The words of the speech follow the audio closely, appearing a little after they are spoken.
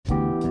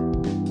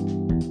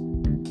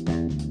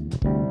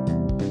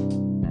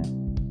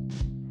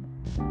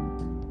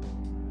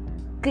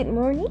Good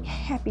morning,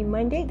 happy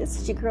Monday. This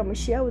is your girl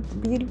Michelle with the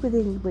Beauty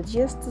Within You with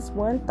just this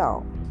one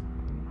thought.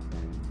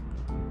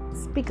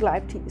 Speak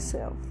life to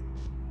yourself.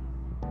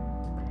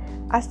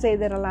 I say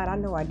that a lot, I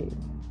know I do,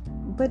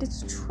 but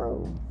it's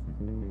true.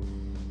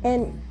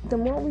 And the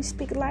more we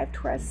speak life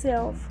to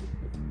ourselves,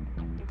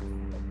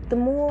 the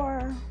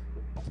more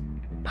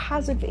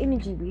positive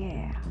energy we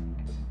have.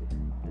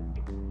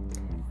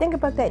 Think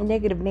about that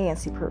negative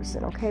Nancy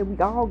person, okay? We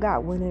all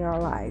got one in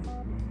our life.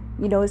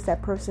 You know, it's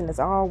that person that's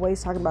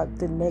always talking about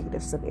the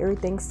negatives of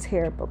everything's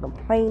terrible,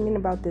 complaining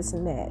about this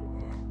and that.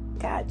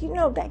 God, you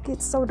know, that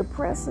gets so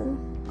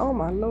depressing. Oh,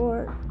 my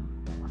Lord.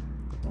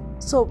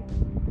 So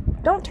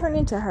don't turn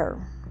into her.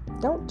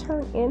 Don't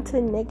turn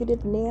into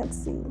negative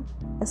Nancy,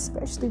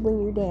 especially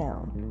when you're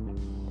down.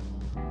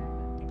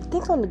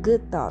 Think on the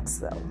good thoughts,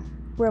 though.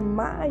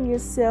 Remind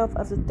yourself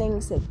of the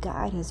things that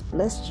God has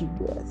blessed you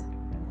with.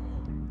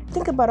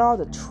 Think about all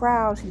the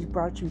trials He's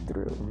brought you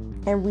through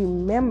and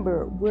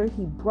remember where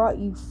He brought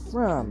you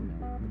from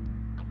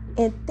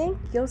and think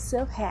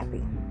yourself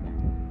happy.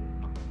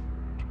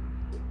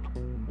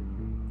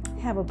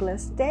 Have a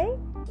blessed day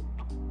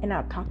and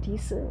I'll talk to you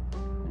soon.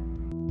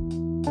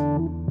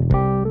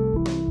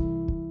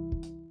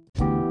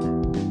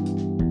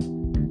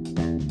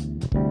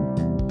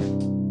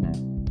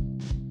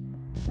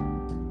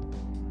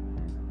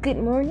 Good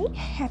morning,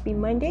 happy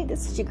Monday.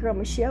 This is your girl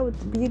Michelle with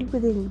the Beauty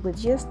Within You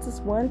with just this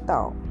one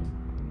thought.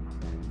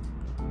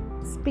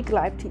 Speak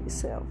life to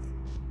yourself.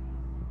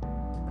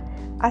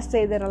 I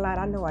say that a lot,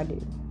 I know I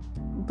do,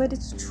 but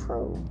it's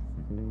true.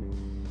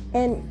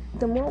 And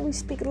the more we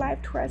speak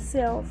life to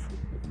ourselves,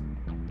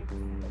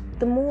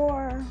 the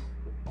more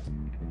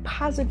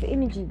positive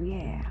energy we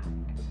have.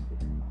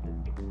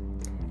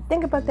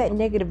 Think about that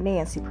negative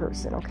Nancy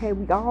person, okay?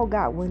 We all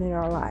got one in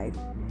our life.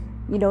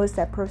 You know, it's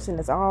that person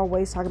that's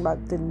always talking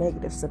about the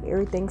negatives of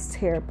everything's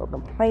terrible,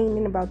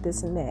 complaining about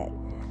this and that.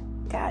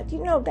 God,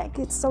 you know, that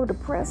gets so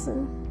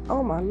depressing.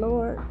 Oh, my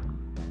Lord.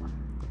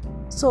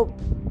 So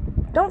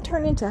don't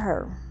turn into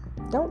her.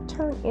 Don't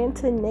turn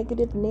into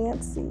negative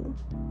Nancy,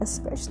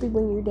 especially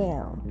when you're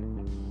down.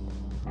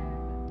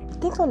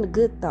 Think on the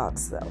good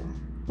thoughts, though.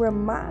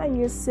 Remind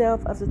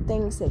yourself of the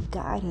things that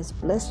God has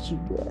blessed you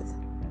with.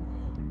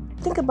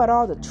 Think about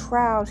all the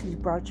trials He's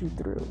brought you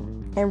through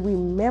and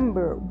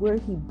remember where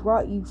He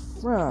brought you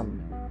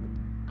from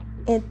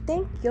and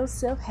think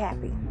yourself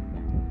happy.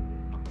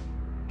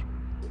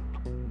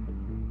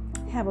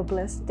 Have a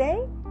blessed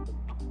day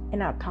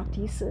and I'll talk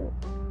to you soon.